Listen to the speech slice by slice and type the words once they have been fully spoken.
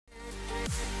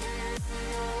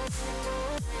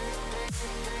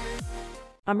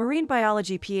A marine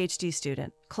biology PhD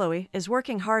student, Chloe, is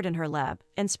working hard in her lab,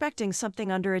 inspecting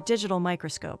something under a digital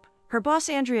microscope. Her boss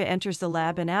Andrea enters the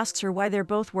lab and asks her why they're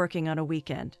both working on a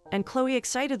weekend, and Chloe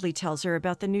excitedly tells her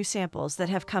about the new samples that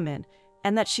have come in,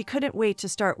 and that she couldn't wait to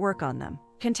start work on them.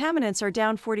 Contaminants are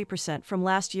down 40% from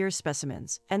last year's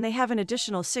specimens, and they have an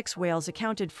additional 6 whales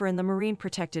accounted for in the marine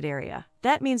protected area.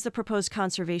 That means the proposed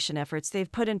conservation efforts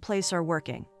they've put in place are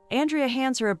working. Andrea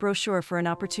hands her a brochure for an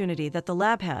opportunity that the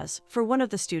lab has for one of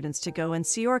the students to go and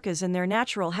see orcas in their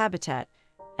natural habitat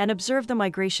and observe the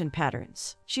migration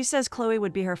patterns. She says Chloe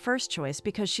would be her first choice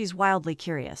because she's wildly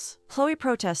curious. Chloe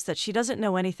protests that she doesn't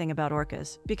know anything about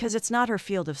orcas because it's not her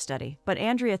field of study, but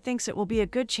Andrea thinks it will be a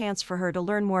good chance for her to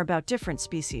learn more about different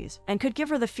species and could give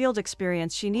her the field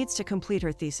experience she needs to complete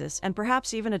her thesis and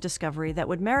perhaps even a discovery that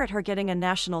would merit her getting a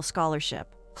national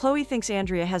scholarship. Chloe thinks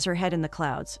Andrea has her head in the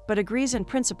clouds, but agrees in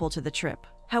principle to the trip.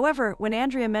 However, when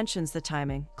Andrea mentions the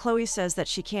timing, Chloe says that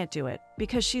she can't do it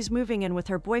because she's moving in with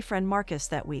her boyfriend Marcus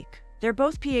that week. They're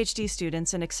both PhD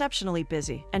students and exceptionally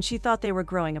busy, and she thought they were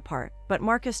growing apart. But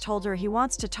Marcus told her he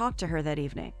wants to talk to her that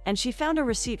evening, and she found a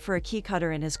receipt for a key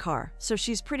cutter in his car, so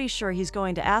she's pretty sure he's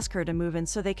going to ask her to move in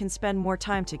so they can spend more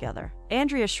time together.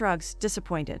 Andrea shrugs,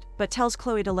 disappointed, but tells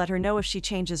Chloe to let her know if she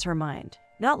changes her mind.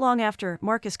 Not long after,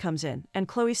 Marcus comes in, and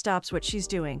Chloe stops what she's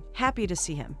doing, happy to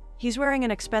see him. He's wearing an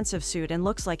expensive suit and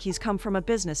looks like he's come from a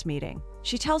business meeting.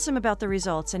 She tells him about the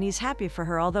results and he's happy for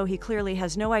her, although he clearly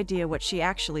has no idea what she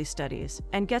actually studies,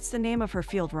 and gets the name of her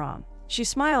field wrong. She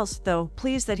smiles, though,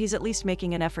 pleased that he's at least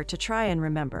making an effort to try and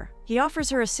remember. He offers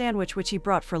her a sandwich which he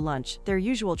brought for lunch, their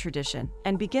usual tradition,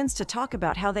 and begins to talk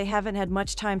about how they haven't had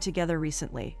much time together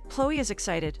recently. Chloe is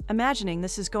excited, imagining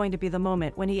this is going to be the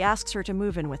moment when he asks her to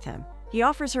move in with him. He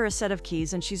offers her a set of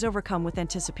keys and she's overcome with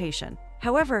anticipation.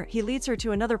 However, he leads her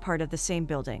to another part of the same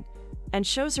building and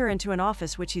shows her into an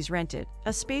office which he's rented,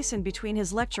 a space in between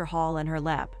his lecture hall and her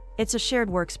lab. It's a shared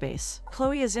workspace.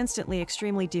 Chloe is instantly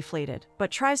extremely deflated,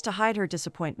 but tries to hide her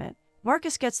disappointment.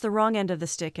 Marcus gets the wrong end of the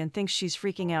stick and thinks she's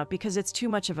freaking out because it's too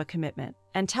much of a commitment,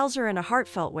 and tells her in a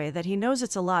heartfelt way that he knows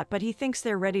it's a lot but he thinks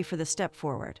they're ready for the step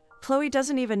forward. Chloe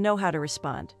doesn't even know how to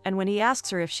respond, and when he asks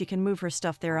her if she can move her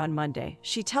stuff there on Monday,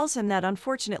 she tells him that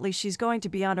unfortunately she's going to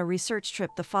be on a research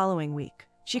trip the following week.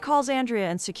 She calls Andrea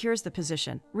and secures the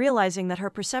position, realizing that her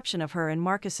perception of her and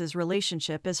Marcus's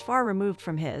relationship is far removed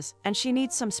from his, and she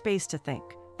needs some space to think.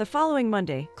 The following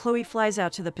Monday, Chloe flies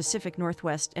out to the Pacific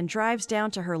Northwest and drives down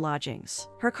to her lodgings.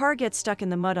 Her car gets stuck in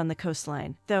the mud on the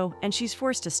coastline, though, and she's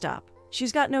forced to stop.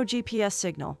 She's got no GPS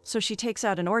signal, so she takes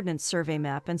out an ordnance survey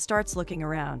map and starts looking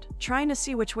around, trying to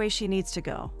see which way she needs to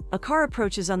go. A car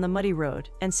approaches on the muddy road,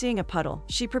 and seeing a puddle,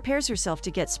 she prepares herself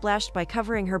to get splashed by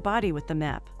covering her body with the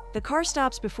map. The car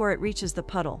stops before it reaches the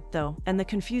puddle, though, and the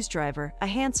confused driver, a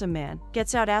handsome man,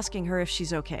 gets out asking her if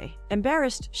she's okay.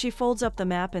 Embarrassed, she folds up the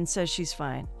map and says she's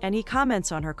fine, and he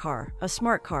comments on her car, a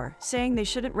smart car, saying they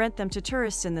shouldn't rent them to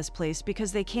tourists in this place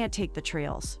because they can't take the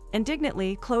trails.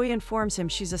 Indignantly, Chloe informs him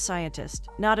she's a scientist,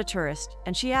 not a tourist,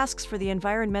 and she asks for the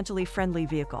environmentally friendly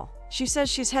vehicle. She says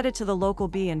she's headed to the local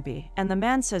B&B, and the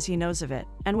man says he knows of it,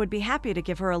 and would be happy to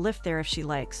give her a lift there if she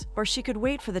likes, or she could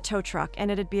wait for the tow truck and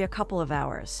it'd be a couple of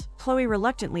hours. Chloe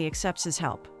reluctantly accepts his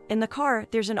help. In the car,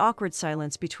 there's an awkward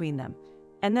silence between them,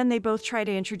 and then they both try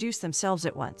to introduce themselves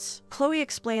at once. Chloe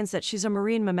explains that she's a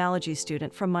marine mammalogy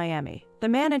student from Miami. The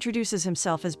man introduces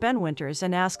himself as Ben Winters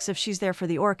and asks if she's there for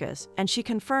the orcas, and she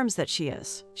confirms that she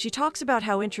is. She talks about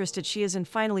how interested she is in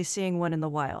finally seeing one in the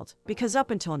wild, because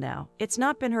up until now, it's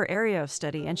not been her area of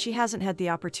study and she hasn't had the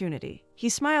opportunity. He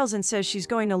smiles and says she's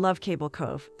going to Love Cable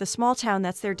Cove, the small town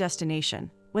that's their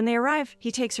destination. When they arrive,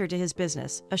 he takes her to his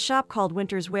business, a shop called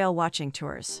Winter's Whale Watching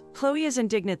Tours. Chloe is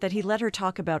indignant that he let her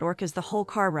talk about orcas the whole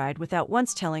car ride without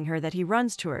once telling her that he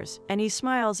runs tours, and he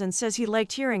smiles and says he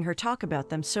liked hearing her talk about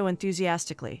them so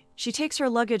enthusiastically. She takes her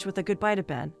luggage with a goodbye to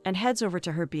Ben and heads over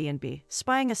to her B&B,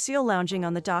 spying a seal lounging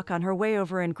on the dock on her way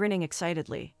over and grinning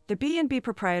excitedly. The B&B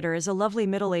proprietor is a lovely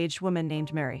middle-aged woman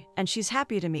named Mary, and she's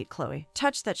happy to meet Chloe,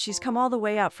 touched that she's come all the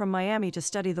way out from Miami to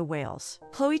study the whales.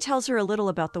 Chloe tells her a little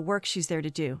about the work she's there to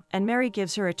do, and Mary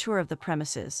gives her a tour of the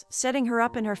premises, setting her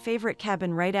up in her favorite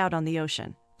cabin right out on the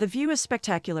ocean. The view is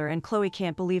spectacular and Chloe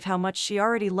can't believe how much she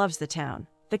already loves the town.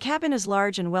 The cabin is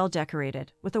large and well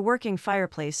decorated, with a working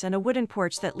fireplace and a wooden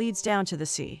porch that leads down to the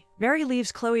sea. Mary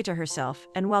leaves Chloe to herself,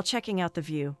 and while checking out the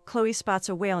view, Chloe spots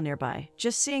a whale nearby,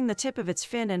 just seeing the tip of its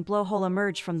fin and blowhole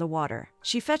emerge from the water.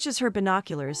 She fetches her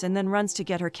binoculars and then runs to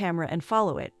get her camera and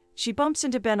follow it. She bumps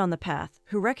into Ben on the path,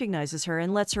 who recognizes her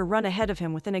and lets her run ahead of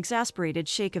him with an exasperated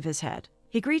shake of his head.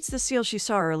 He greets the seal she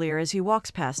saw earlier as he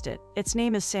walks past it. Its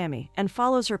name is Sammy, and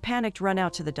follows her panicked run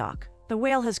out to the dock. The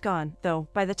whale has gone, though,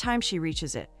 by the time she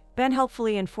reaches it. Ben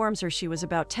helpfully informs her she was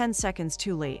about 10 seconds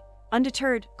too late.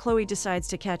 Undeterred, Chloe decides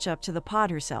to catch up to the pod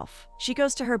herself. She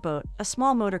goes to her boat, a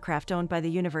small motorcraft owned by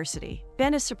the university.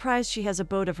 Ben is surprised she has a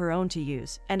boat of her own to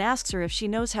use, and asks her if she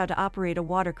knows how to operate a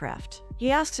watercraft.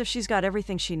 He asks if she's got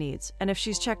everything she needs, and if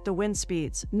she's checked the wind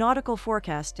speeds, nautical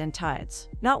forecast, and tides.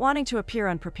 Not wanting to appear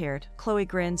unprepared, Chloe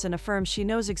grins and affirms she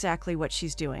knows exactly what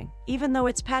she's doing, even though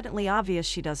it's patently obvious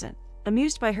she doesn't.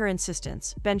 Amused by her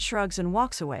insistence, Ben shrugs and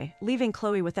walks away, leaving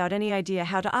Chloe without any idea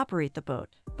how to operate the boat.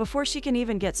 Before she can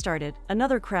even get started,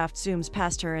 another craft zooms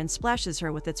past her and splashes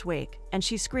her with its wake, and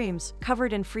she screams,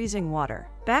 covered in freezing water.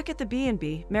 Back at the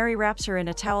B&B, Mary wraps her in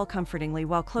a towel comfortingly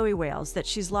while Chloe wails that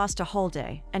she's lost a whole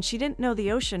day, and she didn't know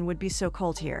the ocean would be so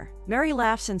cold here. Mary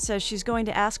laughs and says she's going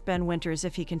to ask Ben Winters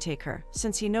if he can take her,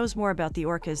 since he knows more about the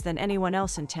orcas than anyone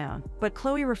else in town. But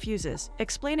Chloe refuses,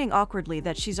 explaining awkwardly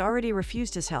that she's already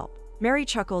refused his help. Mary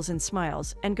chuckles and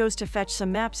smiles, and goes to fetch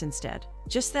some maps instead.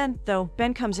 Just then, though,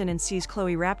 Ben comes in and sees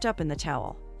Chloe wrapped up in the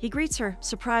towel. He greets her,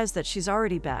 surprised that she's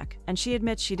already back, and she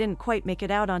admits she didn't quite make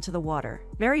it out onto the water.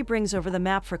 Mary brings over the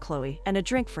map for Chloe, and a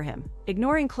drink for him.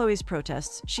 Ignoring Chloe's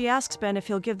protests, she asks Ben if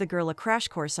he'll give the girl a crash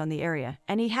course on the area,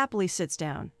 and he happily sits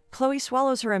down. Chloe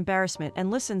swallows her embarrassment and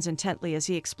listens intently as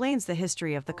he explains the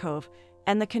history of the cove,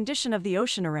 and the condition of the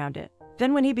ocean around it.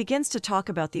 Then when he begins to talk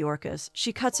about the orcas,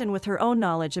 she cuts in with her own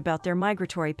knowledge about their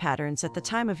migratory patterns at the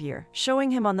time of year, showing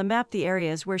him on the map the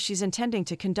areas where she's intending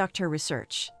to conduct her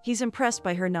research. He's impressed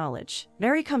by her knowledge.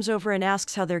 Mary comes over and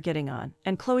asks how they're getting on,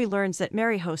 and Chloe learns that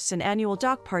Mary hosts an annual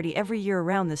dock party every year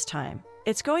around this time.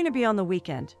 It's going to be on the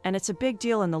weekend, and it's a big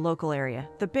deal in the local area,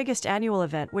 the biggest annual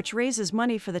event which raises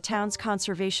money for the town's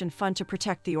conservation fund to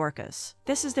protect the orcas.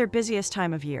 This is their busiest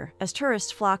time of year, as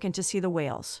tourists flock in to see the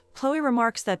whales. Chloe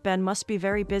remarks that Ben must be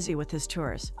very busy with his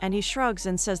tours, and he shrugs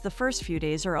and says the first few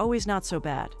days are always not so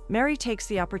bad. Mary takes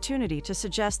the opportunity to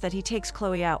suggest that he takes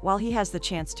Chloe out while he has the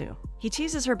chance to. He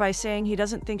teases her by saying he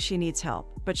doesn't think she needs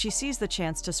help, but she sees the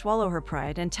chance to swallow her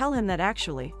pride and tell him that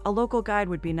actually, a local guide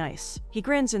would be nice. He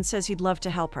grins and says he'd love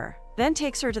to help her. Then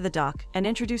takes her to the dock and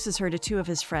introduces her to two of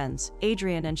his friends,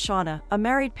 Adrian and Shauna, a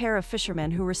married pair of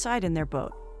fishermen who reside in their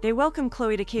boat. They welcome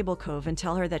Chloe to Cable Cove and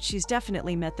tell her that she's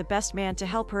definitely met the best man to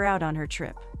help her out on her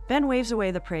trip. Ben waves away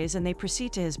the praise and they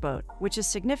proceed to his boat, which is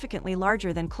significantly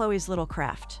larger than Chloe's little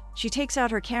craft. She takes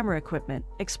out her camera equipment,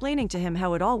 explaining to him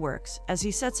how it all works, as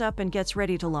he sets up and gets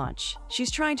ready to launch. She's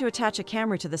trying to attach a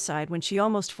camera to the side when she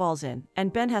almost falls in,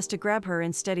 and Ben has to grab her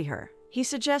and steady her. He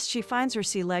suggests she finds her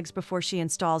sea legs before she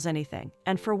installs anything,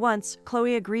 and for once,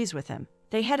 Chloe agrees with him.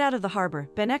 They head out of the harbor,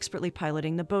 Ben expertly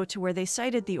piloting the boat to where they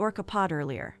sighted the orca pod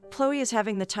earlier. Chloe is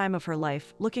having the time of her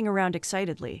life, looking around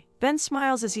excitedly. Ben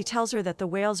smiles as he tells her that the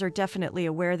whales are definitely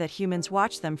aware that humans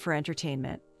watch them for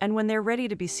entertainment, and when they're ready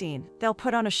to be seen, they'll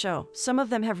put on a show. Some of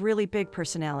them have really big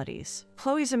personalities.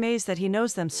 Chloe's amazed that he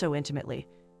knows them so intimately,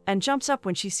 and jumps up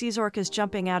when she sees orcas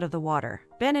jumping out of the water.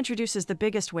 Ben introduces the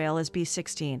biggest whale as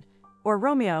B-16, or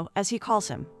Romeo, as he calls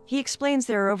him. He explains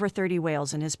there are over 30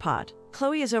 whales in his pod.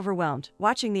 Chloe is overwhelmed,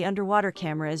 watching the underwater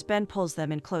camera as Ben pulls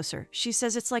them in closer. She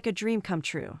says it's like a dream come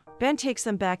true. Ben takes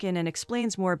them back in and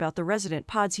explains more about the resident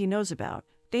pods he knows about.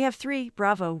 They have three: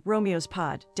 Bravo, Romeo's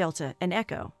pod, Delta, and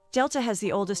Echo. Delta has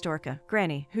the oldest orca,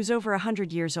 Granny, who's over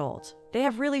 100 years old. They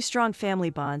have really strong family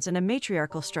bonds and a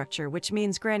matriarchal structure, which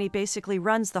means Granny basically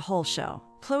runs the whole show.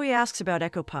 Chloe asks about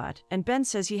Echo Pod, and Ben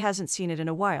says he hasn't seen it in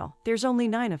a while. There's only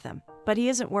 9 of them. But he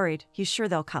isn't worried, he's sure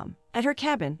they'll come. At her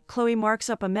cabin, Chloe marks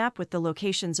up a map with the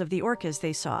locations of the orcas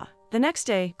they saw. The next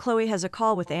day, Chloe has a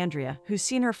call with Andrea, who's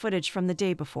seen her footage from the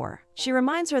day before. She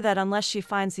reminds her that unless she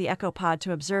finds the Echo Pod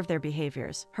to observe their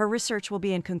behaviors, her research will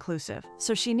be inconclusive,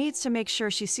 so she needs to make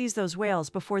sure she sees those whales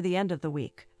before the end of the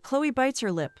week. Chloe bites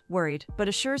her lip, worried, but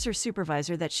assures her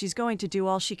supervisor that she's going to do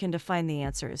all she can to find the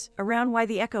answers around why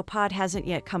the Echo Pod hasn't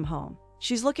yet come home.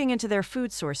 She's looking into their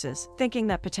food sources, thinking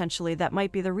that potentially that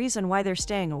might be the reason why they're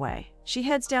staying away. She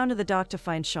heads down to the dock to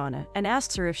find Shauna and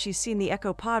asks her if she's seen the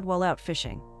Echo Pod while out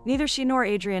fishing. Neither she nor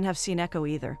Adrian have seen Echo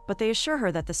either, but they assure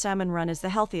her that the salmon run is the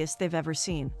healthiest they've ever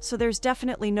seen, so there's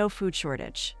definitely no food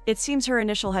shortage. It seems her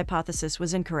initial hypothesis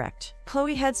was incorrect.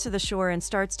 Chloe heads to the shore and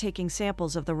starts taking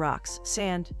samples of the rocks,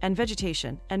 sand, and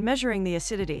vegetation, and measuring the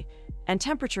acidity and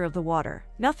temperature of the water.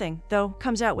 Nothing, though,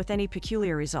 comes out with any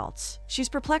peculiar results. She's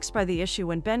perplexed by the issue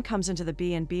when Ben comes into the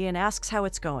B&B and asks how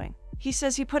it's going. He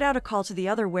says he put out a call to the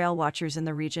other whale watchers in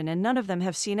the region and none of them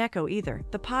have seen Echo either.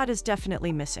 The pod is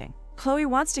definitely missing. Chloe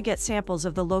wants to get samples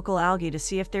of the local algae to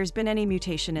see if there's been any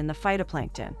mutation in the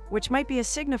phytoplankton, which might be a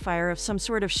signifier of some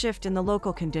sort of shift in the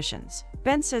local conditions.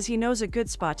 Ben says he knows a good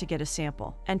spot to get a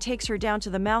sample, and takes her down to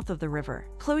the mouth of the river.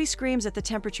 Chloe screams at the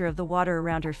temperature of the water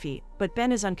around her feet, but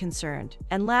Ben is unconcerned,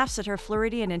 and laughs at her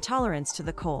Floridian intolerance to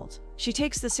the cold. She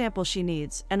takes the sample she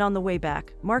needs, and on the way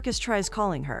back, Marcus tries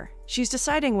calling her. She's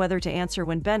deciding whether to answer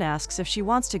when Ben asks if she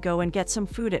wants to go and get some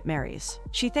food at Mary's.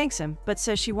 She thanks him, but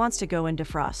says she wants to go and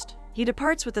defrost. He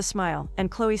departs with a smile, and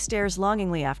Chloe stares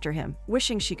longingly after him,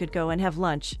 wishing she could go and have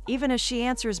lunch, even as she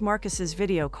answers Marcus's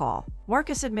video call.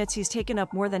 Marcus admits he's taken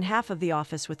up more than half of the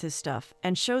office with his stuff,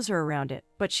 and shows her around it,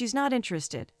 but she's not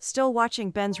interested, still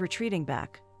watching Ben's retreating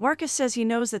back. Marcus says he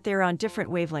knows that they're on different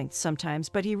wavelengths sometimes,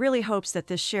 but he really hopes that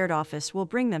this shared office will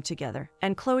bring them together,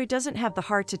 and Chloe doesn't have the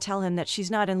heart to tell him that she's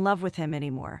not in love with him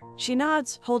anymore. She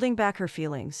nods, holding back her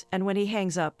feelings, and when he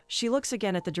hangs up, she looks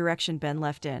again at the direction Ben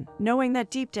left in, knowing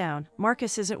that deep down,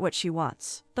 Marcus isn't what she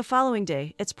wants. The following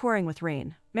day, it's pouring with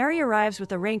rain. Mary arrives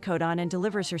with a raincoat on and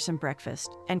delivers her some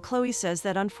breakfast, and Chloe says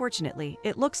that unfortunately,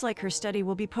 it looks like her study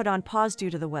will be put on pause due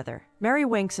to the weather. Mary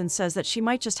winks and says that she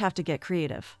might just have to get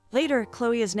creative. Later,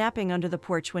 Chloe is napping under the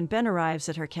porch when Ben arrives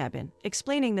at her cabin,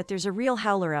 explaining that there's a real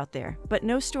howler out there, but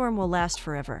no storm will last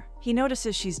forever. He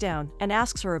notices she's down, and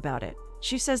asks her about it.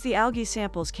 She says the algae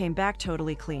samples came back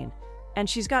totally clean, and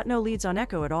she's got no leads on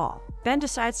Echo at all. Ben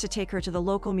decides to take her to the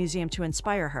local museum to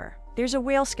inspire her. There's a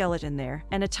whale skeleton there,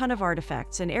 and a ton of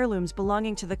artifacts and heirlooms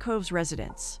belonging to the Cove's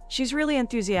residents. She's really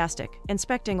enthusiastic,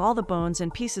 inspecting all the bones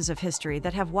and pieces of history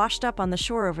that have washed up on the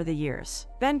shore over the years.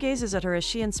 Ben gazes at her as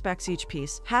she inspects each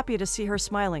piece, happy to see her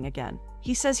smiling again.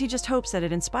 He says he just hopes that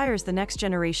it inspires the next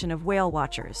generation of whale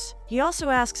watchers. He also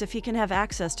asks if he can have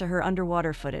access to her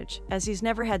underwater footage, as he's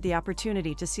never had the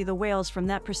opportunity to see the whales from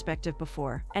that perspective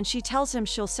before, and she tells him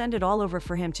she'll send it all over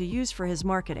for him to use for his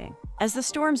marketing. As the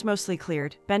storm's mostly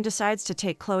cleared, Ben decides to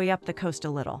take Chloe up the coast a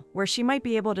little, where she might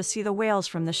be able to see the whales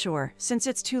from the shore, since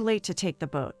it's too late to take the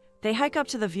boat. They hike up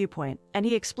to the viewpoint, and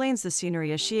he explains the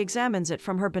scenery as she examines it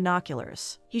from her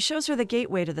binoculars. He shows her the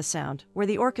gateway to the Sound, where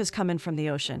the orcas come in from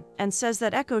the ocean, and says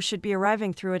that Echo should be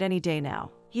arriving through it any day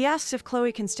now. He asks if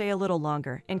Chloe can stay a little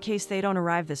longer, in case they don't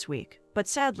arrive this week. But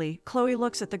sadly, Chloe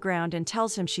looks at the ground and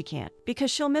tells him she can't,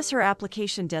 because she'll miss her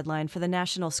application deadline for the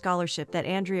national scholarship that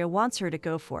Andrea wants her to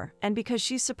go for, and because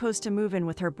she's supposed to move in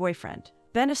with her boyfriend.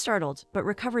 Ben is startled, but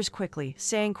recovers quickly,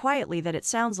 saying quietly that it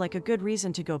sounds like a good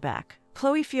reason to go back.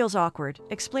 Chloe feels awkward,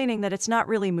 explaining that it's not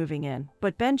really moving in,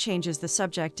 but Ben changes the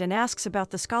subject and asks about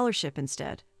the scholarship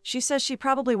instead. She says she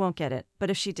probably won't get it, but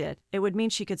if she did, it would mean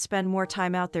she could spend more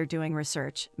time out there doing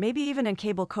research, maybe even in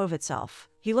Cable Cove itself.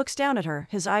 He looks down at her,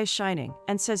 his eyes shining,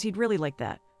 and says he'd really like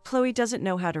that. Chloe doesn't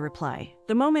know how to reply.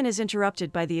 The moment is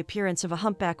interrupted by the appearance of a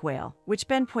humpback whale, which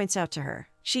Ben points out to her.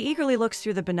 She eagerly looks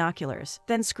through the binoculars,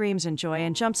 then screams in joy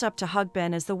and jumps up to hug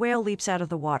Ben as the whale leaps out of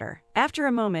the water. After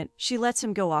a moment, she lets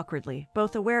him go awkwardly,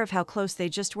 both aware of how close they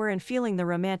just were and feeling the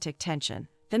romantic tension.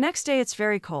 The next day it's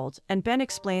very cold, and Ben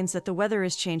explains that the weather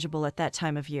is changeable at that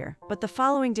time of year, but the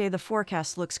following day the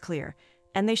forecast looks clear,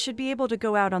 and they should be able to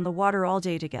go out on the water all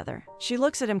day together. She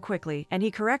looks at him quickly, and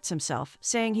he corrects himself,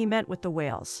 saying he meant with the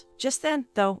whales. Just then,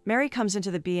 though, Mary comes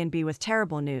into the B&B with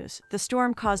terrible news. The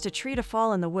storm caused a tree to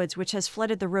fall in the woods, which has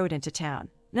flooded the road into town.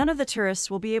 None of the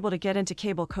tourists will be able to get into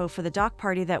Cable Cove for the dock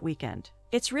party that weekend.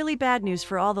 It's really bad news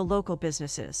for all the local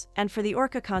businesses, and for the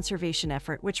orca conservation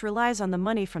effort, which relies on the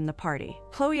money from the party.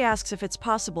 Chloe asks if it's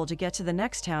possible to get to the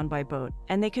next town by boat,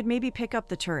 and they could maybe pick up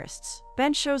the tourists.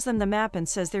 Ben shows them the map and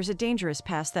says there's a dangerous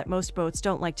pass that most boats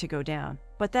don't like to go down,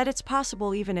 but that it's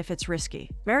possible even if it's risky.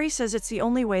 Mary says it's the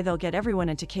only way they'll get everyone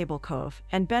into Cable Cove,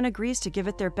 and Ben agrees to give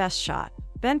it their best shot.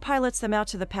 Ben pilots them out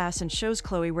to the pass and shows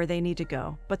Chloe where they need to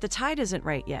go, but the tide isn't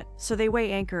right yet, so they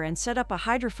weigh anchor and set up a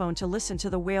hydrophone to listen to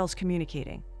the whales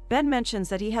communicating. Ben mentions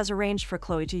that he has arranged for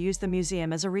Chloe to use the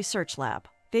museum as a research lab.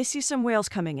 They see some whales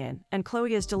coming in, and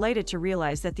Chloe is delighted to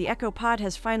realize that the Echo pod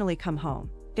has finally come home.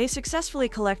 They successfully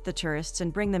collect the tourists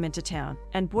and bring them into town,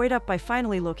 and buoyed up by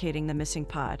finally locating the missing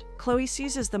pod, Chloe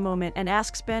seizes the moment and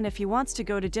asks Ben if he wants to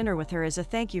go to dinner with her as a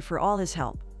thank you for all his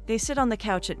help. They sit on the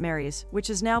couch at Mary's, which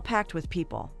is now packed with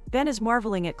people. Ben is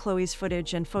marveling at Chloe's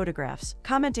footage and photographs,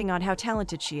 commenting on how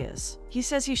talented she is. He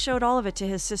says he showed all of it to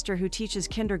his sister who teaches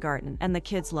kindergarten, and the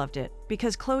kids loved it,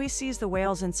 because Chloe sees the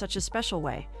whales in such a special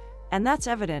way, and that's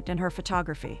evident in her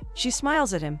photography. She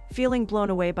smiles at him, feeling blown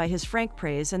away by his frank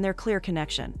praise and their clear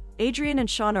connection. Adrian and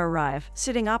Shauna arrive,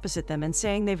 sitting opposite them and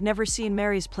saying they've never seen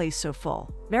Mary's place so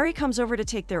full. Mary comes over to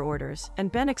take their orders,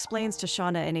 and Ben explains to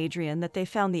Shauna and Adrian that they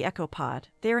found the Echo pod.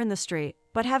 They're in the Strait,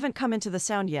 but haven't come into the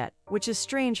Sound yet, which is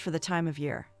strange for the time of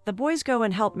year. The boys go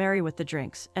and help Mary with the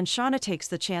drinks, and Shauna takes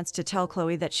the chance to tell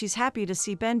Chloe that she's happy to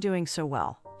see Ben doing so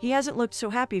well. He hasn't looked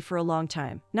so happy for a long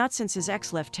time, not since his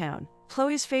ex left town.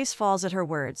 Chloe's face falls at her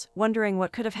words, wondering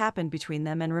what could have happened between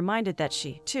them and reminded that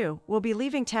she, too, will be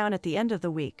leaving town at the end of the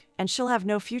week, and she'll have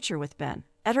no future with Ben.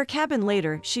 At her cabin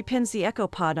later, she pins the echo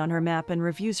pod on her map and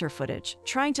reviews her footage,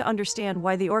 trying to understand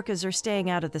why the orcas are staying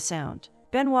out of the sound.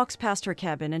 Ben walks past her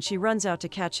cabin and she runs out to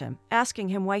catch him, asking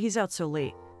him why he's out so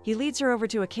late. He leads her over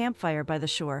to a campfire by the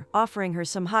shore, offering her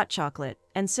some hot chocolate,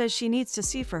 and says she needs to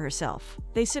see for herself.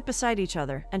 They sit beside each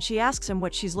other, and she asks him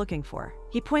what she's looking for.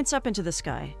 He points up into the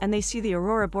sky, and they see the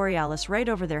aurora borealis right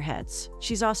over their heads.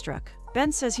 She's awestruck.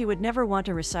 Ben says he would never want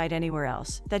to reside anywhere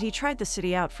else, that he tried the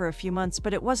city out for a few months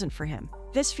but it wasn't for him.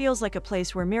 This feels like a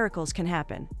place where miracles can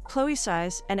happen. Chloe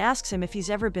sighs and asks him if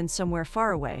he's ever been somewhere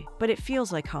far away, but it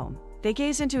feels like home. They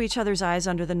gaze into each other's eyes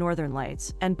under the northern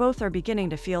lights, and both are beginning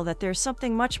to feel that there's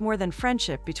something much more than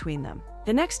friendship between them.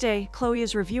 The next day, Chloe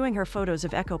is reviewing her photos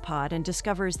of EchoPod and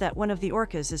discovers that one of the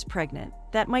orcas is pregnant.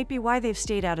 That might be why they've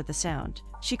stayed out of the sound.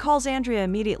 She calls Andrea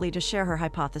immediately to share her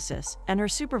hypothesis, and her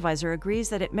supervisor agrees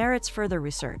that it merits further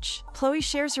research. Chloe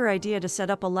shares her idea to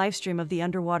set up a live stream of the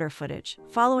underwater footage,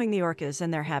 following the orcas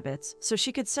and their habits, so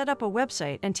she could set up a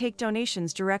website and take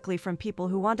donations directly from people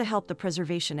who want to help the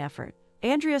preservation effort.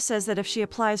 Andrea says that if she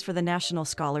applies for the national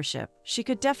scholarship, she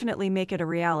could definitely make it a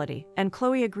reality, and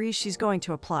Chloe agrees she's going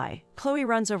to apply. Chloe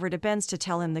runs over to Ben's to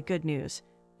tell him the good news,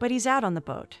 but he's out on the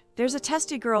boat. There's a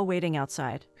testy girl waiting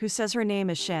outside, who says her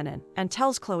name is Shannon, and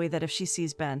tells Chloe that if she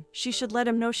sees Ben, she should let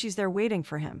him know she's there waiting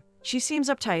for him. She seems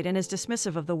uptight and is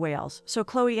dismissive of the whales, so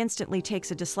Chloe instantly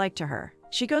takes a dislike to her.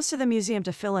 She goes to the museum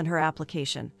to fill in her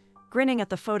application, grinning at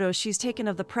the photos she's taken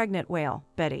of the pregnant whale,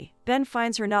 Betty. Ben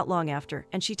finds her not long after,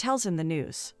 and she tells him the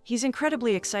news. He's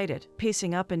incredibly excited,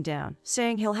 pacing up and down,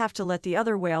 saying he'll have to let the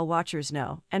other whale watchers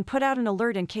know, and put out an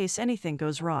alert in case anything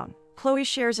goes wrong. Chloe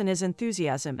shares in his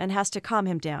enthusiasm and has to calm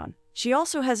him down. She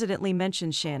also hesitantly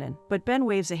mentions Shannon, but Ben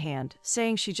waves a hand,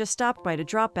 saying she just stopped by to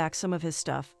drop back some of his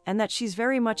stuff, and that she's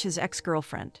very much his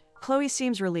ex-girlfriend. Chloe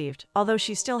seems relieved, although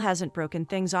she still hasn't broken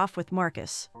things off with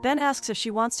Marcus. Ben asks if she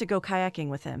wants to go kayaking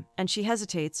with him, and she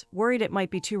hesitates, worried it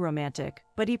might be too romantic,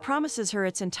 but he promises her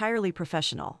it's entirely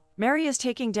professional. Mary is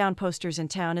taking down posters in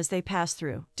town as they pass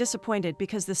through, disappointed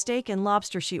because the steak and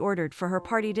lobster she ordered for her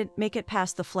party didn't make it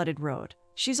past the flooded road.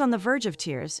 She's on the verge of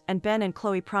tears, and Ben and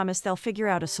Chloe promise they'll figure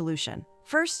out a solution.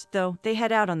 First, though, they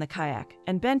head out on the kayak,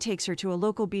 and Ben takes her to a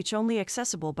local beach only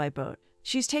accessible by boat.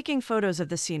 She's taking photos of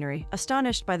the scenery,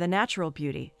 astonished by the natural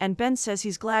beauty, and Ben says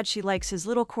he's glad she likes his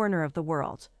little corner of the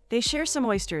world. They share some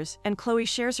oysters, and Chloe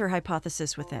shares her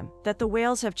hypothesis with him, that the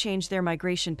whales have changed their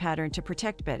migration pattern to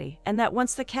protect Betty, and that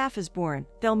once the calf is born,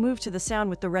 they'll move to the sound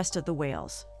with the rest of the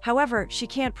whales. However, she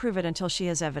can't prove it until she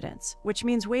has evidence, which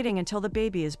means waiting until the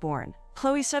baby is born.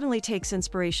 Chloe suddenly takes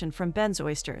inspiration from Ben's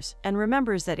oysters, and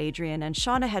remembers that Adrian and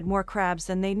Shauna had more crabs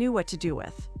than they knew what to do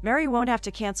with. Mary won't have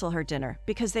to cancel her dinner,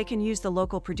 because they can use the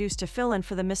local produce to fill in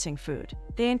for the missing food.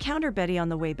 They encounter Betty on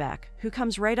the way back, who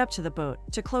comes right up to the boat,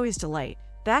 to Chloe's delight.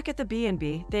 Back at the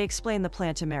B&B, they explain the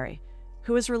plan to Mary,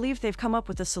 who is relieved they've come up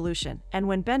with a solution, and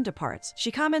when Ben departs,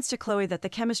 she comments to Chloe that the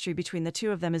chemistry between the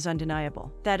two of them is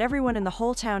undeniable, that everyone in the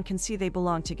whole town can see they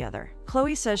belong together.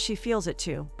 Chloe says she feels it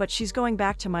too, but she's going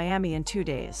back to Miami in 2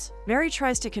 days. Mary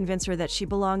tries to convince her that she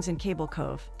belongs in Cable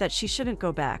Cove, that she shouldn't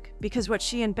go back, because what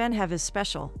she and Ben have is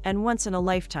special, and once in a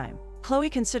lifetime.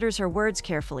 Chloe considers her words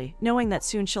carefully, knowing that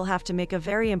soon she'll have to make a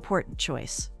very important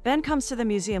choice. Ben comes to the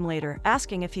museum later,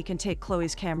 asking if he can take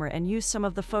Chloe's camera and use some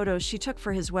of the photos she took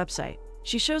for his website.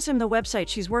 She shows him the website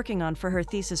she's working on for her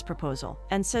thesis proposal,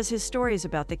 and says his stories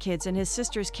about the kids in his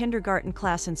sister's kindergarten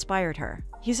class inspired her.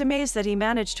 He's amazed that he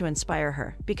managed to inspire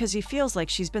her, because he feels like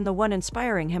she's been the one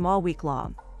inspiring him all week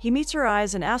long. He meets her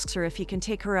eyes and asks her if he can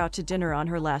take her out to dinner on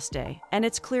her last day, and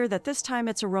it's clear that this time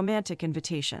it's a romantic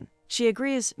invitation. She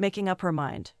agrees, making up her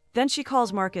mind. Then she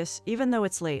calls Marcus, even though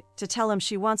it's late, to tell him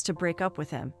she wants to break up with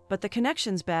him, but the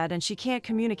connection's bad and she can't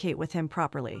communicate with him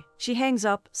properly. She hangs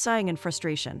up, sighing in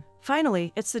frustration.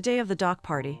 Finally, it's the day of the dock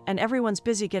party, and everyone's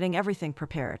busy getting everything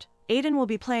prepared. Aiden will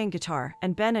be playing guitar,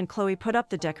 and Ben and Chloe put up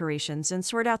the decorations and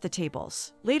sort out the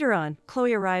tables. Later on,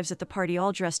 Chloe arrives at the party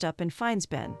all dressed up and finds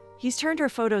Ben. He's turned her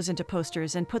photos into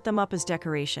posters and put them up as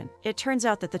decoration. It turns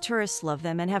out that the tourists love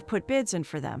them and have put bids in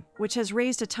for them, which has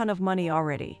raised a ton of money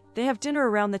already. They have dinner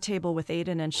around the table with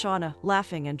Aiden and Shauna,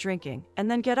 laughing and drinking,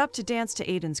 and then get up to dance to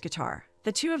Aiden's guitar.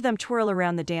 The two of them twirl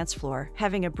around the dance floor,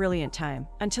 having a brilliant time,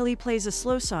 until he plays a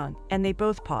slow song, and they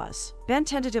both pause. Ben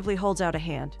tentatively holds out a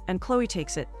hand, and Chloe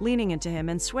takes it, leaning into him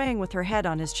and swaying with her head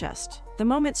on his chest. The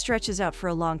moment stretches out for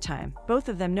a long time, both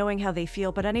of them knowing how they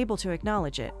feel but unable to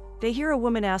acknowledge it. They hear a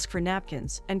woman ask for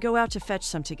napkins and go out to fetch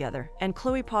some together, and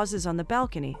Chloe pauses on the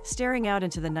balcony, staring out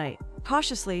into the night.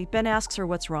 Cautiously, Ben asks her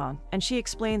what's wrong, and she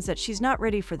explains that she's not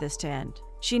ready for this to end.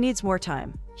 She needs more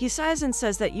time. He sighs and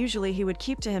says that usually he would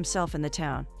keep to himself in the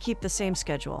town, keep the same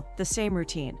schedule, the same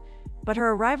routine. But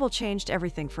her arrival changed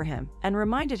everything for him, and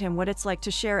reminded him what it's like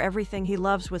to share everything he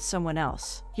loves with someone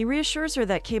else. He reassures her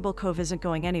that Cable Cove isn't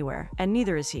going anywhere, and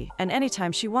neither is he, and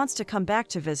anytime she wants to come back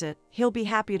to visit, he'll be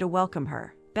happy to welcome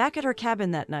her. Back at her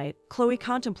cabin that night, Chloe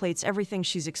contemplates everything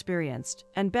she's experienced,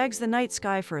 and begs the night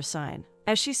sky for a sign.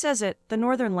 As she says it, the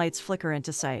northern lights flicker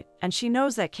into sight, and she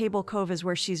knows that Cable Cove is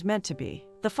where she's meant to be.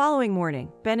 The following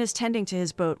morning, Ben is tending to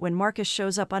his boat when Marcus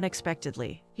shows up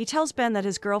unexpectedly. He tells Ben that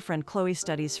his girlfriend Chloe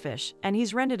studies fish, and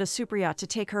he's rented a superyacht to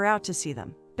take her out to see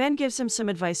them. Ben gives him some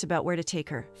advice about where to take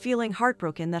her, feeling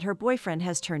heartbroken that her boyfriend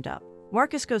has turned up.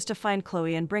 Marcus goes to find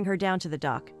Chloe and bring her down to the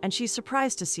dock, and she's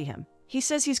surprised to see him. He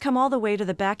says he's come all the way to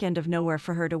the back end of nowhere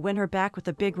for her to win her back with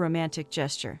a big romantic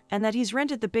gesture, and that he's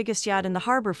rented the biggest yacht in the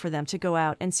harbor for them to go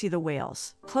out and see the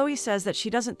whales. Chloe says that she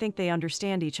doesn't think they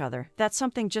understand each other, that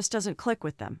something just doesn't click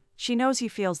with them. She knows he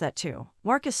feels that too.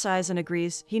 Marcus sighs and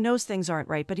agrees. He knows things aren't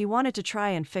right, but he wanted to try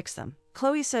and fix them.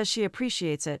 Chloe says she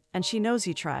appreciates it, and she knows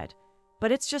he tried.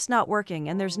 But it's just not working,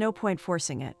 and there's no point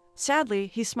forcing it. Sadly,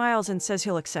 he smiles and says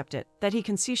he'll accept it, that he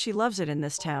can see she loves it in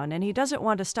this town and he doesn't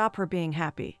want to stop her being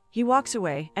happy. He walks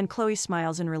away, and Chloe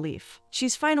smiles in relief.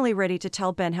 She's finally ready to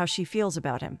tell Ben how she feels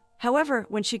about him. However,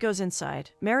 when she goes inside,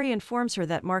 Mary informs her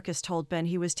that Marcus told Ben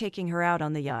he was taking her out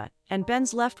on the yacht, and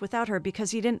Ben's left without her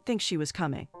because he didn't think she was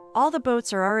coming. All the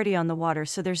boats are already on the water,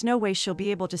 so there's no way she'll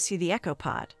be able to see the Echo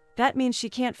Pod. That means she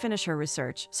can't finish her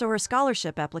research, so her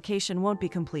scholarship application won't be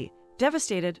complete.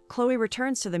 Devastated, Chloe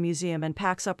returns to the museum and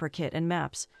packs up her kit and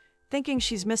maps, thinking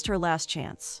she's missed her last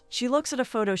chance. She looks at a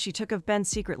photo she took of Ben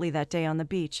secretly that day on the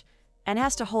beach, and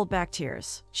has to hold back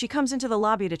tears. She comes into the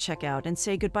lobby to check out and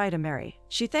say goodbye to Mary.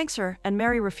 She thanks her, and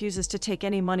Mary refuses to take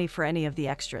any money for any of the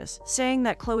extras, saying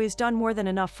that Chloe's done more than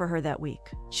enough for her that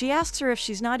week. She asks her if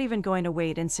she's not even going to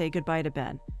wait and say goodbye to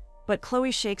Ben. But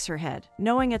Chloe shakes her head,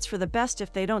 knowing it's for the best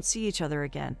if they don't see each other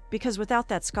again, because without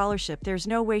that scholarship there's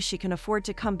no way she can afford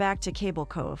to come back to Cable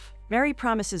Cove. Mary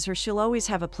promises her she'll always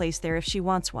have a place there if she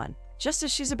wants one. Just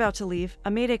as she's about to leave,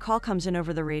 a mayday call comes in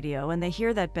over the radio and they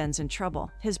hear that Ben's in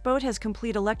trouble. His boat has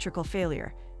complete electrical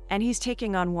failure, and he's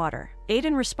taking on water.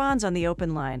 Aiden responds on the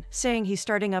open line, saying he's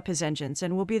starting up his engines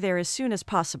and will be there as soon as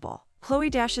possible.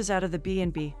 Chloe dashes out of the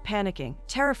B&B, panicking,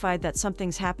 terrified that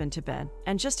something's happened to Ben,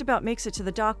 and just about makes it to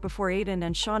the dock before Aiden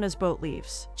and Shauna's boat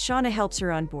leaves. Shauna helps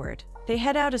her on board. They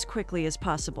head out as quickly as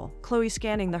possible, Chloe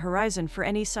scanning the horizon for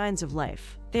any signs of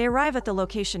life. They arrive at the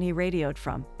location he radioed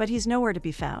from, but he's nowhere to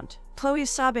be found. Chloe's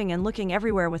sobbing and looking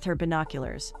everywhere with her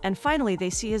binoculars, and finally they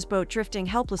see his boat drifting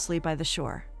helplessly by the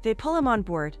shore. They pull him on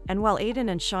board, and while Aiden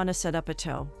and Shauna set up a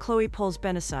tow, Chloe pulls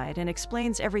Ben aside and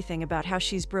explains everything about how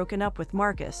she's broken up with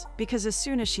Marcus, because as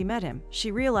soon as she met him,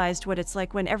 she realized what it's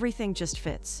like when everything just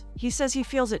fits. He says he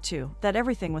feels it too, that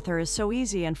everything with her is so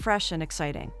easy and fresh and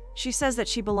exciting. She says that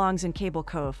she belongs in Cable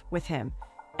Cove, with him,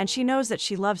 and she knows that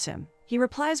she loves him. He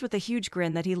replies with a huge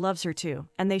grin that he loves her too,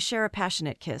 and they share a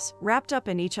passionate kiss, wrapped up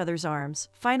in each other's arms,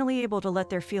 finally able to let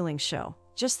their feelings show.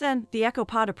 Just then, the Echo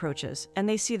Pod approaches, and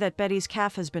they see that Betty's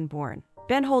calf has been born.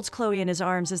 Ben holds Chloe in his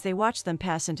arms as they watch them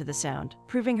pass into the sound,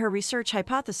 proving her research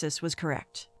hypothesis was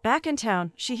correct. Back in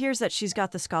town, she hears that she's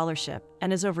got the scholarship,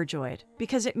 and is overjoyed,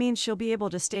 because it means she'll be able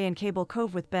to stay in Cable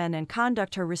Cove with Ben and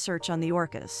conduct her research on the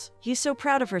orcas. He's so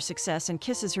proud of her success and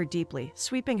kisses her deeply,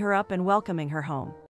 sweeping her up and welcoming her home.